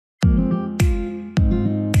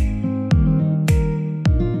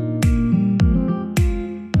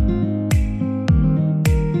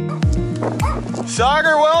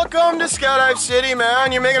Sagar, welcome to Skydive City,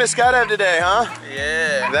 man. You're making a skydive today, huh?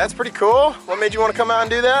 Yeah. That's pretty cool. What made you want to come out and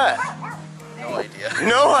do that? No idea.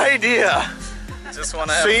 No idea. Just want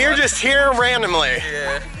to have So you're fun. just here randomly?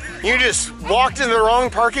 Yeah. You just walked into the wrong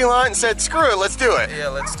parking lot and said, screw it, let's do it. Yeah,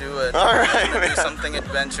 let's do it. All right, We're gonna man. do something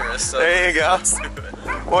adventurous. So There you go. Let's do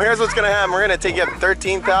it. Well, here's what's gonna happen. We're gonna take you up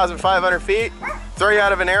 13,500 feet, throw you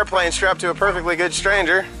out of an airplane strapped to a perfectly good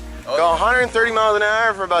stranger, go 130 miles an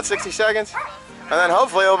hour for about 60 seconds, and then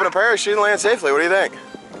hopefully open a parachute and land safely. What do you think?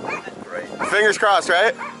 Great. Fingers crossed,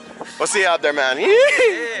 right? We'll see you out there, man.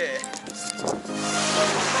 Yeah.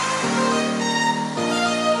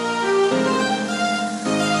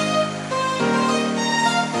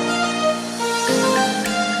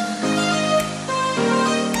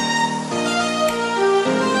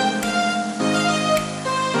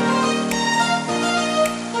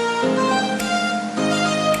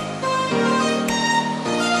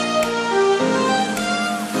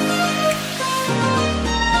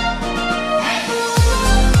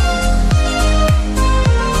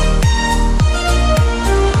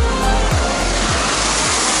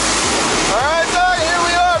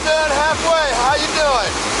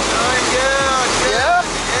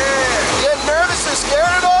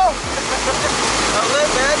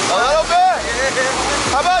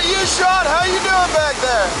 Sean, how you doing back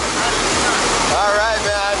there? All right,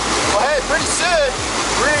 man. Well, hey, pretty soon,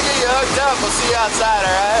 we're gonna get you hooked up. We'll see you outside,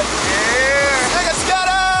 all right? Yeah. Take a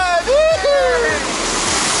skydive! Woo!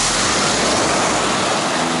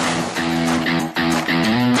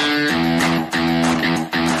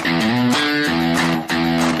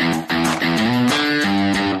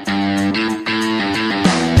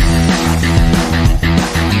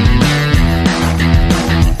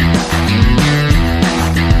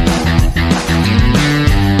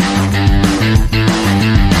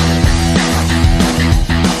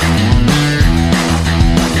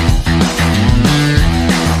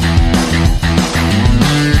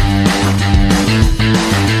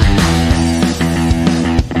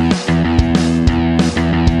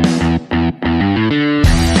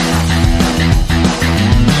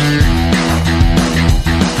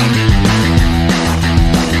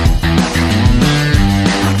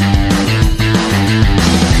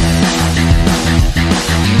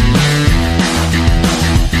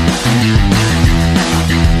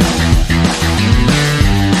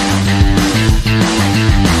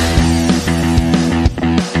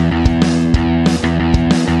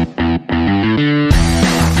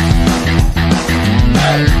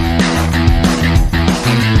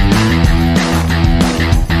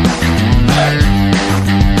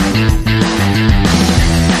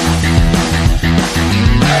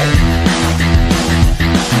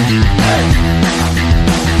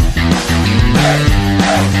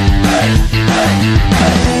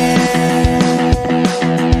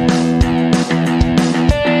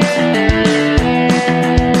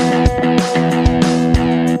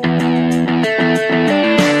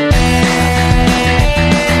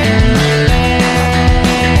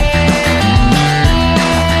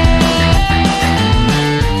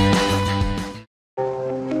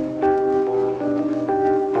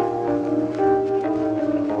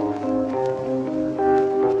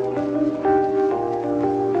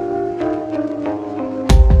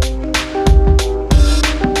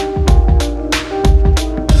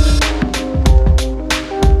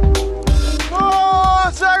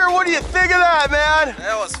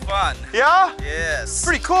 That was fun. Yeah? Yes.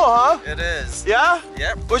 Pretty cool, huh? It is. Yeah?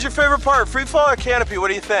 Yep. What's your favorite part, free fall or canopy? What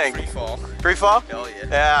do you think? Free fall. Free fall? Hell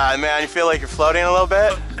yeah. Yeah, man, you feel like you're floating a little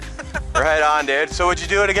bit? Right on, dude. So would you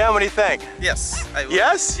do it again? What do you think? Yes, I would.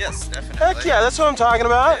 Yes? Yes, definitely. Heck yeah, that's what I'm talking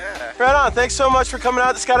about. Yeah. Right on. Thanks so much for coming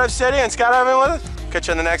out to Skydive City and skydiving with us. Catch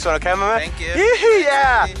you in the next one, okay, my man? Thank you.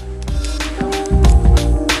 Yeah.